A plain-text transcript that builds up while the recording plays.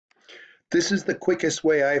This is the quickest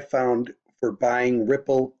way I found for buying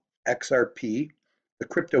Ripple XRP, the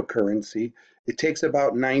cryptocurrency. It takes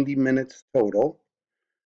about 90 minutes total.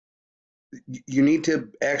 You need to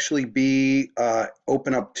actually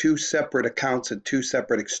open up two separate accounts at two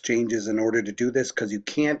separate exchanges in order to do this, because you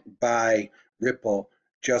can't buy Ripple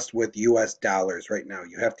just with US dollars right now.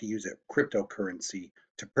 You have to use a cryptocurrency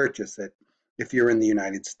to purchase it if you're in the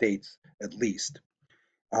United States at least.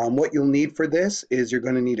 What you'll need for this is you're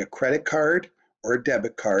going to need a credit card or a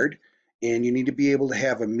debit card, and you need to be able to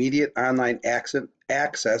have immediate online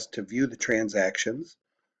access to view the transactions.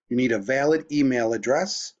 You need a valid email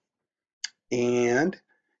address, and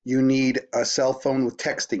you need a cell phone with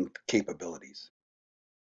texting capabilities.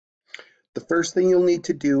 The first thing you'll need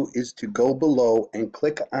to do is to go below and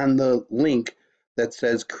click on the link that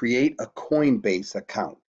says create a Coinbase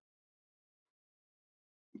account.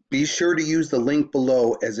 Be sure to use the link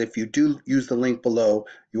below, as if you do use the link below,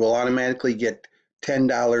 you will automatically get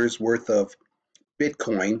 $10 worth of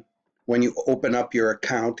Bitcoin when you open up your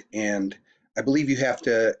account, and I believe you have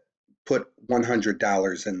to put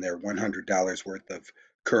 $100 in there, $100 worth of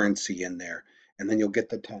currency in there, and then you'll get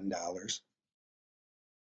the $10.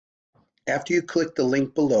 After you click the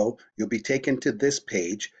link below, you'll be taken to this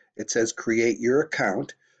page. It says create your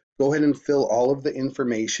account. Go ahead and fill all of the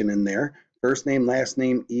information in there. First name, last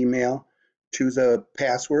name, email. Choose a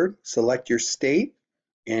password, select your state,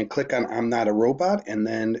 and click on I'm not a robot, and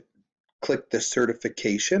then click the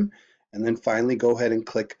certification, and then finally go ahead and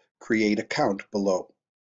click create account below.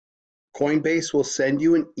 Coinbase will send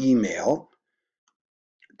you an email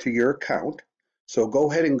to your account, so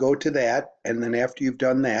go ahead and go to that, and then after you've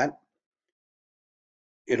done that,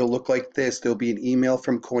 it'll look like this. There'll be an email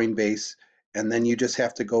from Coinbase, and then you just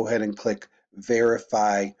have to go ahead and click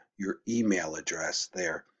verify your email address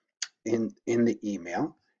there in the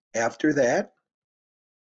email. After that,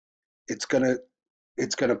 it's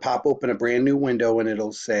gonna pop open a brand new window, and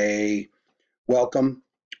it'll say welcome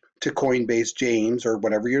to Coinbase James, or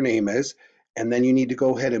whatever your name is, and then you need to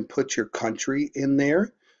go ahead and put your country in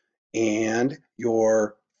there and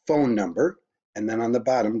your phone number, and then on the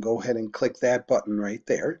bottom go ahead and click that button right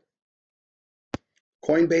there.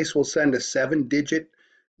 Coinbase will send a 7-digit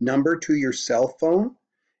number to your cell phone,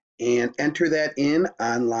 and enter that in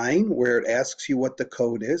online where it asks you what the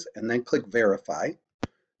code is, and then click verify.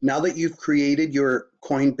 Now that you've created your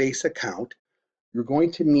Coinbase account, you're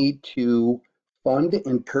going to need to fund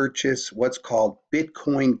and purchase what's called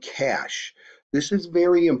Bitcoin Cash. This is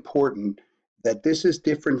very important, that this is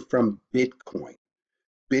different from Bitcoin.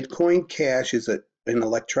 Bitcoin Cash is an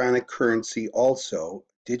electronic currency, also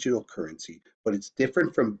digital currency, but it's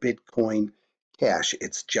different from Bitcoin Cash.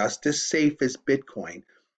 It's just as safe as Bitcoin,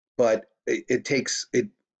 but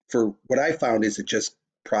for what I found is it just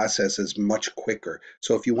processes much quicker.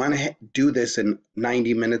 So if you want to do this in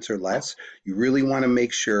 90 minutes or less, you really want to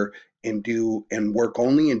make sure and work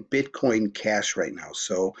only in Bitcoin Cash right now.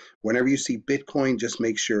 So whenever you see Bitcoin, just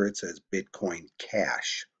make sure it says Bitcoin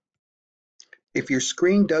Cash. If your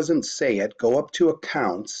screen doesn't say it, go up to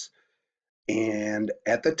accounts, and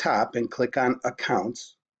at the top, and click on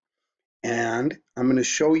accounts, and I'm going to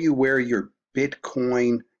show you where your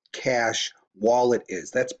Bitcoin Cash wallet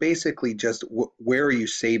is. That's basically just where are you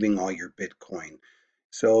saving all your Bitcoin.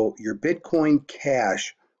 So your Bitcoin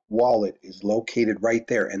Cash wallet is located right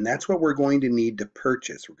there, and that's what we're going to need to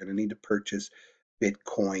purchase. We're going to need to purchase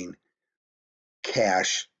Bitcoin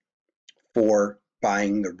Cash for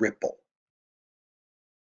buying the Ripple.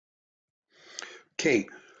 Okay,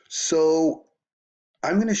 so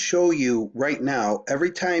I'm going to show you right now,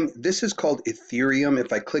 every time, this is called Ethereum.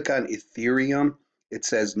 If I click on Ethereum, it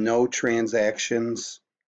says no transactions,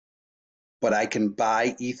 but I can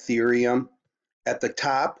buy Ethereum. At the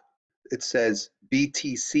top, it says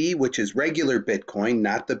BTC, which is regular Bitcoin,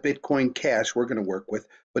 not the Bitcoin Cash we're going to work with,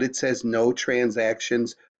 but it says no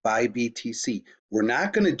transactions, buy BTC. We're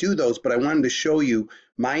not going to do those, but I wanted to show you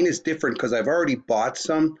mine is different because I've already bought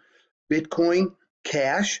some Bitcoin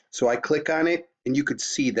Cash. So I click on it, and you could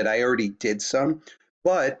see that I already did some.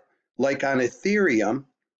 But like on Ethereum,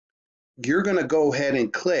 you're going to go ahead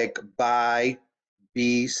and click buy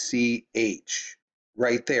BCH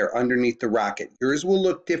right there underneath the rocket. Yours will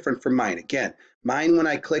look different from mine. Again, mine, when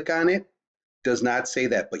I click on it, does not say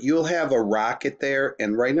that, but you'll have a rocket there,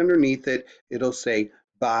 and right underneath it, it'll say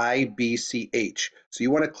buy BCH. So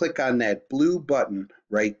you want to click on that blue button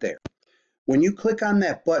right there. When you click on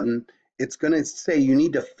that button, it's going to say you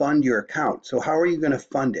need to fund your account. So how are you going to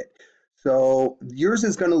fund it? So yours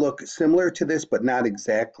is going to look similar to this, but not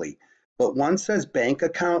exactly. But one says bank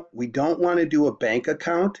account. We don't want to do a bank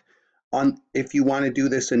account if you want to do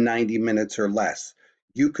this in 90 minutes or less.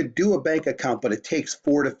 You could do a bank account, but it takes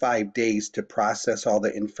 4 to 5 days to process all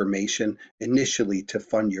the information initially to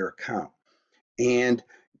fund your account. And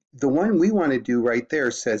the one we want to do right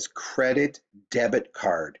there says credit debit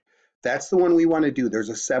card. That's the one we want to do. There's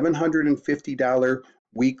a $750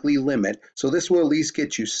 weekly limit. So this will at least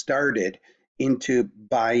get you started into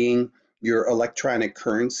buying your electronic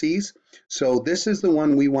currencies. So this is the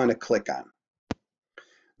one we want to click on.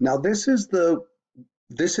 Now this is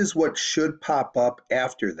what should pop up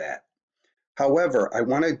after that. However, I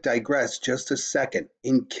want to digress just a second.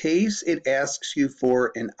 In case it asks you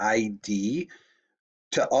for an ID,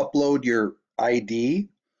 to upload your ID,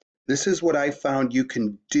 this is what I found you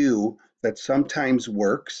can do that sometimes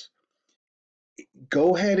works.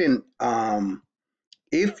 Go ahead and,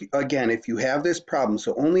 if you have this problem,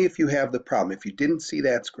 so only if you have the problem, if you didn't see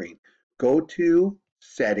that screen, go to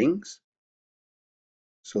settings.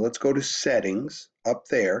 So let's go to settings up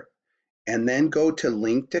there, and then go to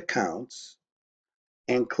linked accounts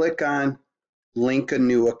and click on link a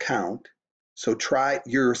new account. So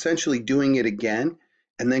you're essentially doing it again,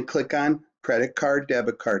 and then click on credit card,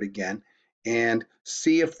 debit card again, and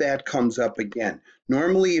see if that comes up again.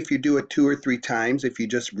 Normally, if you do it 2 or 3 times, if you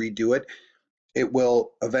just redo it, it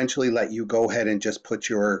will eventually let you go ahead and just put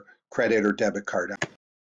your credit or debit card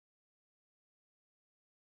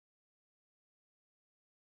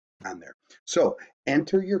on there. So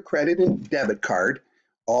enter your credit and debit card,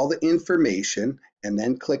 all the information, and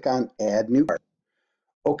then click on add new card.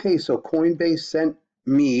 Okay, so Coinbase sent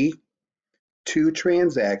me 2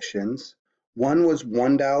 transactions. One was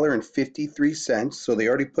 $1.53, so they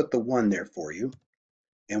already put the 1 there for you.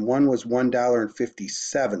 And one was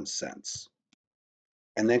 $1.57.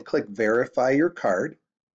 And then click verify your card.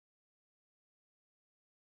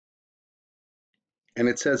 And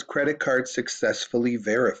it says credit card successfully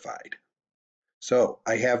verified. So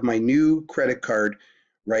I have my new credit card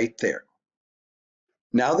right there.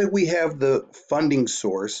 Now that we have the funding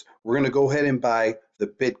source, we're going to go ahead and buy the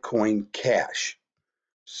Bitcoin Cash.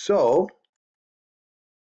 So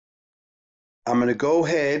I'm going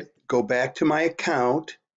to go back to my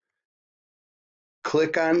account,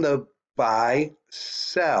 click on the buy,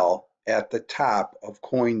 sell at the top of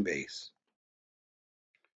Coinbase.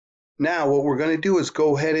 Now what we're going to do is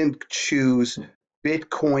go ahead and choose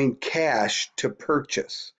Bitcoin Cash to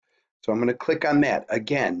purchase. So I'm going to click on that.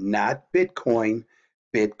 Again, not Bitcoin,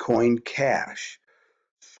 Bitcoin Cash.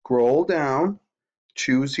 Scroll down,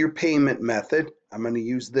 choose your payment method. I'm going to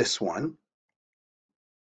use this one.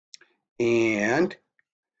 And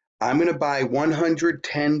I'm going to buy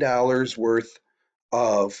 $110 worth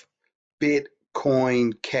of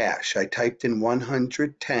Bitcoin Cash. I typed in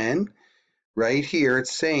 110. Right here,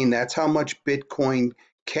 it's saying that's how much Bitcoin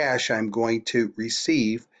Cash I'm going to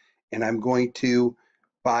receive, and I'm going to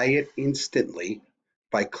buy it instantly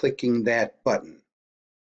by clicking that button.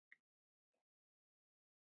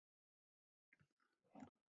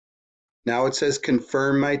 Now it says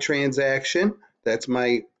confirm my transaction. That's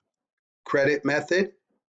my credit method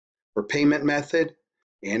or payment method.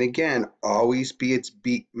 And again, always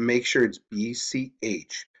make sure it's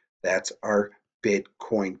BCH. That's our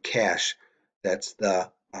Bitcoin Cash. That's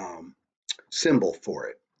the symbol for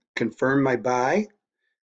it. Confirm my buy.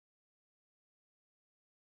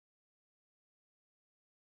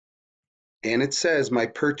 And it says my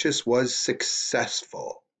purchase was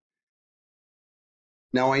successful.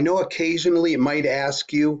 Now I know occasionally it might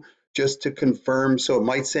ask you just to confirm, so it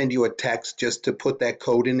might send you a text just to put that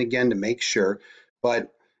code in again to make sure,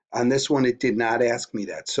 but on this one it did not ask me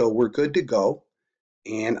that. So we're good to go,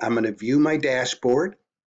 and I'm going to view my dashboard,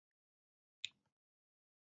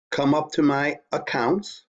 come up to my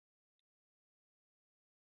accounts,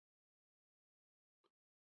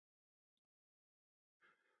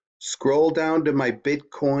 scroll down to my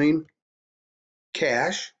Bitcoin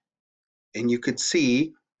Cash, and you could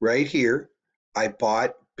see right here I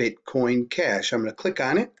bought Bitcoin Cash. I'm going to click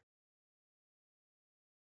on it.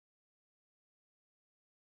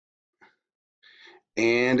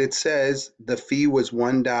 And it says the fee was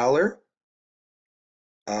 $1.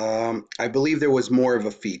 I believe there was more of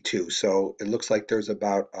a fee too, so it looks like there's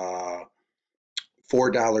about a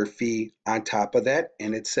 $4 fee on top of that,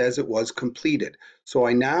 and it says it was completed. So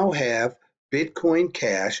I now have Bitcoin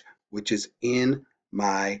Cash, which is in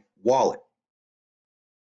my wallet.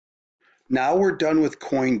 Now we're done with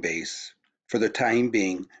Coinbase for the time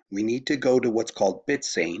being. We need to go to what's called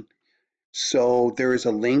BitSane. So there is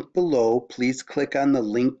a link below. Please click on the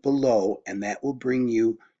link below, and that will bring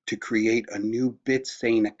you to create a new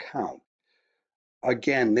BitSane account.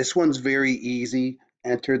 Again, this one's very easy.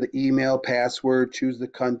 Enter the email, password, choose the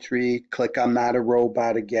country, click I'm not a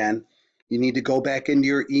robot again. You need to go back into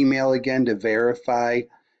your email again to verify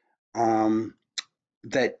um,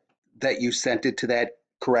 that you sent it to that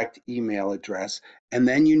correct email address, and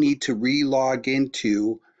then you need to re-log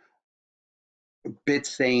into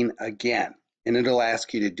BitSane again, and it'll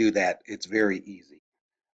ask you to do that. It's very easy.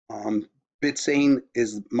 BitSane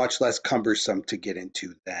is much less cumbersome to get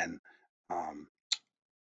into than um,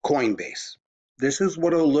 Coinbase. This is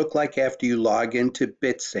what it'll look like after you log into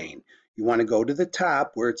BitSane. You want to go to the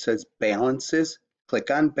top where it says Balances,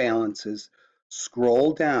 click on Balances,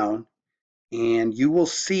 scroll down, and you will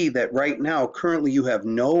see that right now, currently you have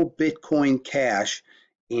no Bitcoin Cash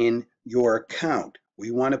in your account.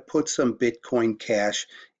 We want to put some Bitcoin Cash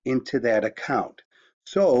into that account.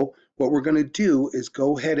 So what we're going to do is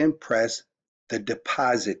go ahead and press the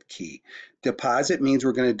deposit key. Deposit means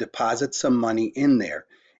we're going to deposit some money in there.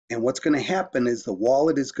 And what's going to happen is the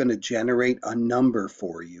wallet is going to generate a number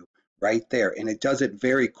for you right there. And it does it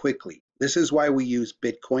very quickly. This is why we use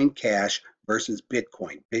Bitcoin Cash versus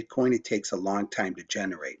Bitcoin. Bitcoin, it takes a long time to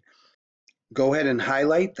generate. Go ahead and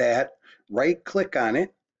highlight that, right click on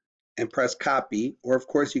it and press copy, or of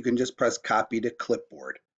course you can just press copy to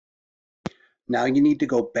clipboard. Now you need to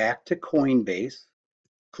go back to Coinbase,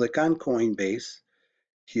 click on Coinbase.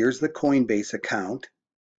 Here's the Coinbase account.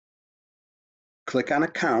 Click on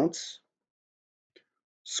accounts,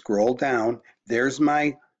 scroll down. There's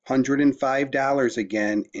my $105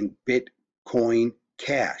 again in Bitcoin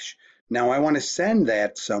Cash. Now I want to send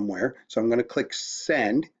that somewhere, so I'm going to click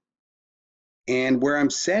send, and where I'm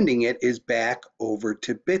sending it is back over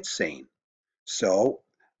to BitSane. So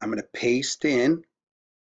I'm going to paste in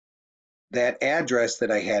that address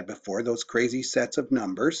that I had before, those crazy sets of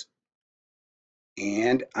numbers,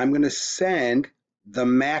 and I'm going to send the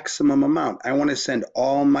maximum amount. I want to send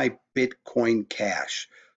all my Bitcoin Cash,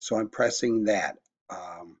 so I'm pressing that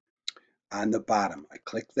on the bottom. I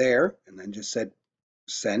click there and then just said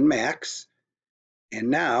send max. And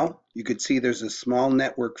now you could see there's a small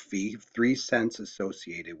network fee, 3 cents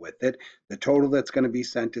associated with it. The total that's going to be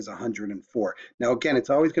sent is 104. Now, again, it's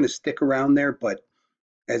always going to stick around there, but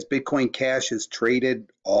as Bitcoin Cash is traded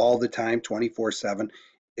all the time, 24/7,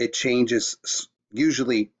 it changes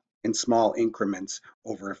usually in small increments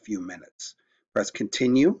over a few minutes. Press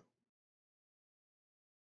continue.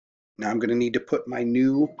 Now I'm going to need to put my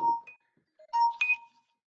new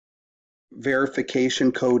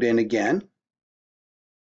verification code in again.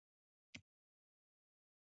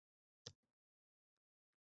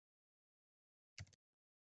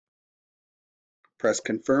 Press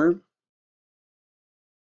confirm.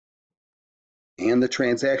 And the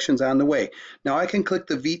transaction's on the way. Now I can click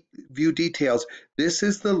the view details. This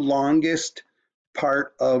is the longest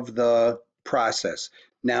part of the process.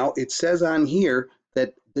 Now it says on here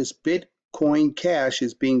that this Bitcoin Cash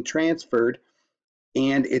is being transferred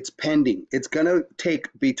and it's pending. It's going to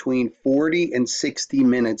take between 40 and 60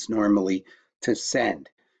 minutes normally to send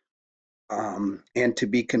and to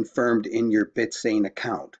be confirmed in your BitSane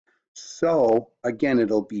account. So again,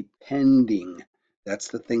 it'll be pending. That's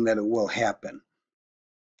the thing that it will happen.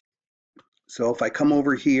 So if I come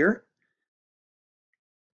over here,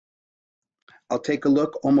 I'll take a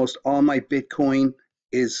look. Almost all my Bitcoin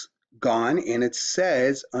is gone, and it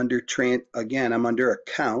says under again, I'm under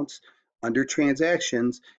accounts, under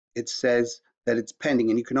transactions, it says that it's pending,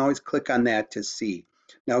 and you can always click on that to see.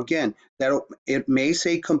 Now again, it may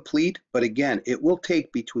say complete, but again, it will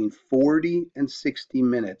take between 40 and 60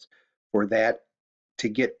 minutes for that to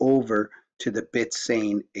get over to the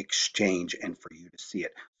BitSane exchange and for you to see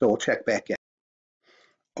it. So we'll check back in.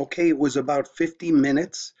 Okay, it was about 50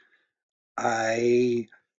 minutes. I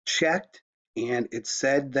checked and it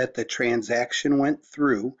said that the transaction went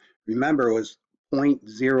through. Remember, it was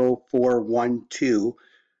 0.0412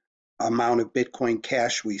 amount of Bitcoin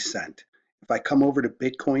Cash we sent. If I come over to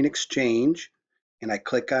Bitcoin Exchange and I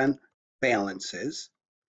click on balances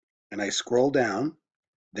and I scroll down,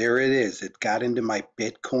 there it is. It got into my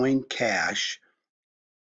Bitcoin Cash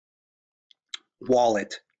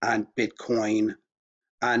wallet on BitSane.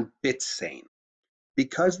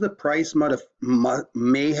 Because the price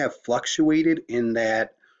may have fluctuated in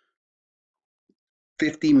that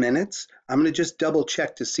 50 minutes, I'm going to just double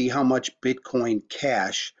check to see how much Bitcoin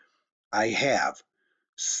Cash I have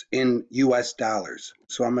in US dollars.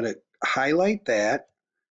 So I'm going to highlight that,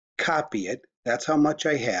 copy it. That's how much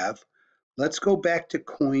I have. Let's go back to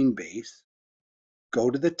Coinbase, go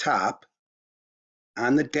to the top.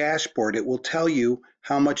 On the dashboard, it will tell you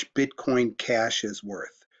how much Bitcoin Cash is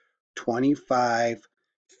worth,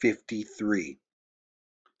 25.53.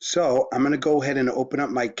 So I'm going to go ahead and open up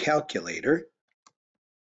my calculator.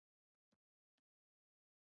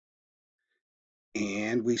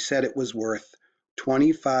 and we said it was worth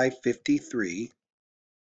 $25.53.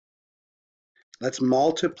 Let's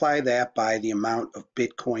multiply that by the amount of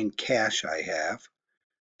Bitcoin Cash I have,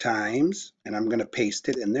 times, and I'm going to paste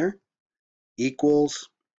it in there, equals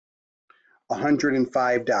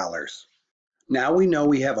 $105. Now we know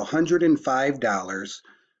we have $105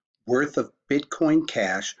 worth of Bitcoin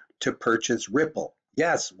Cash to purchase Ripple.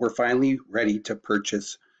 Yes, we're finally ready to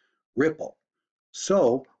purchase Ripple.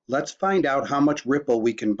 So let's find out how much Ripple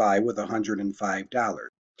we can buy with $105.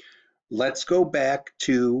 Let's go back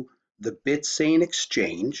to the BitSane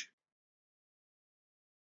exchange.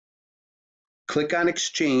 Click on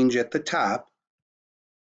exchange at the top.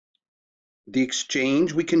 The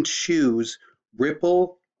exchange, we can choose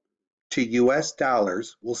Ripple to US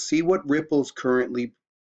dollars. We'll see what Ripple's currently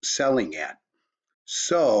selling at.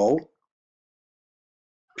 So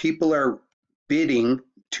people are bidding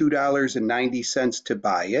 $2.90 to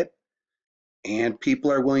buy it, and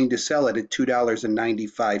people are willing to sell it at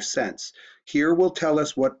 $2.95. Here will tell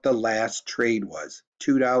us what the last trade was,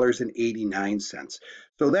 $2.89.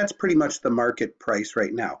 So that's pretty much the market price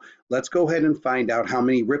right now. Let's go ahead and find out how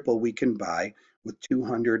many Ripple we can buy with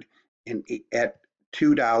at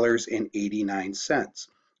 $2.89.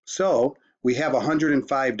 So we have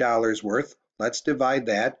 $105 worth. Let's divide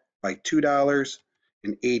that by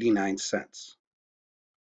 $2.89.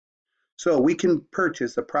 So we can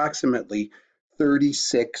purchase approximately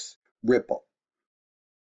 36 Ripple.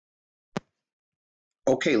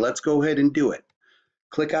 Okay, let's go ahead and do it.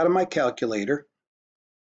 Click out of my calculator,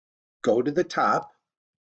 go to the top,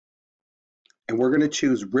 and we're going to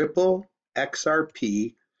choose Ripple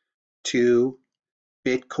XRP to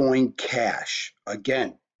Bitcoin Cash.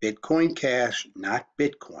 Again, Bitcoin Cash, not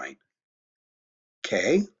Bitcoin.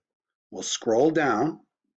 Okay, we'll scroll down,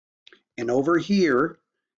 and over here,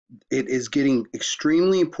 it is getting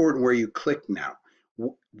extremely important where you click now.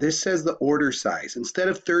 This says the order size. Instead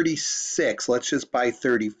of 36, let's just buy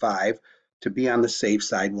 35 to be on the safe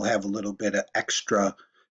side. We'll have a little bit of extra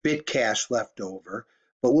BitCash left over,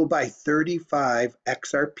 but we'll buy 35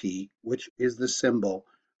 XRP, which is the symbol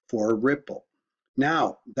for Ripple.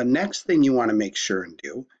 Now, the next thing you want to make sure and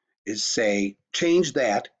do is say, change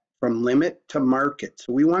that from limit to market.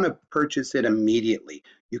 So we want to purchase it immediately.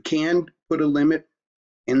 You can put a limit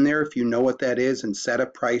in there if you know what that is and set a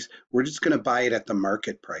price. We're just going to buy it at the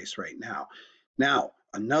market price right now. Now,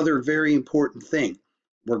 another very important thing,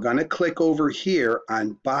 we're going to click over here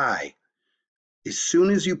on buy. As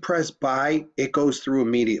soon as you press buy, it goes through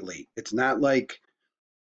immediately. It's not like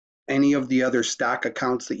any of the other stock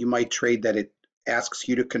accounts that you might trade that it asks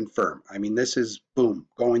you to confirm. I mean, this is boom,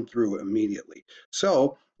 going through immediately.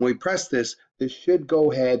 So when we press this, this should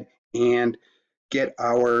go ahead and get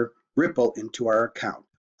our Ripple into our account.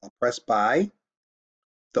 I'll press buy.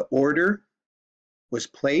 The order was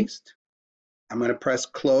placed. I'm going to press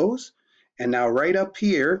close. And now right up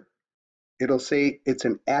here, it'll say it's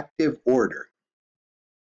an active order.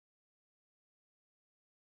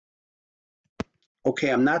 Okay,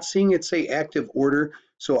 I'm not seeing it say active order,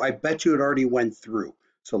 so I bet you it already went through.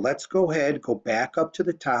 So let's go ahead, go back up to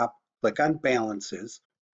the top, click on balances,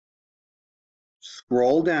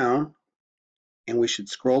 scroll down, and we should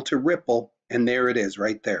scroll to Ripple, and there it is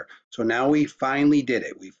right there. So now we finally did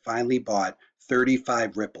it. We finally bought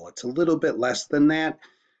 35 Ripple. It's a little bit less than that,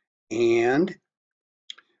 and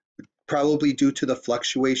probably due to the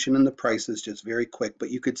fluctuation in the prices, just very quick.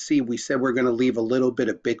 But you could see we said we're going to leave a little bit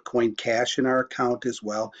of Bitcoin Cash in our account as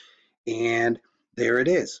well, and there it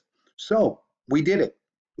is. So we did it.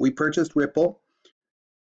 We purchased Ripple.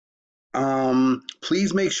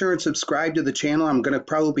 Please make sure and subscribe to the channel. I'm going to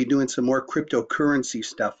probably be doing some more cryptocurrency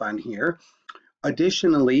stuff on here.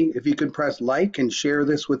 Additionally, if you could press like and share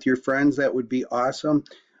this with your friends, that would be awesome.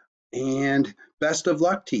 And best of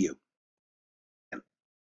luck to you.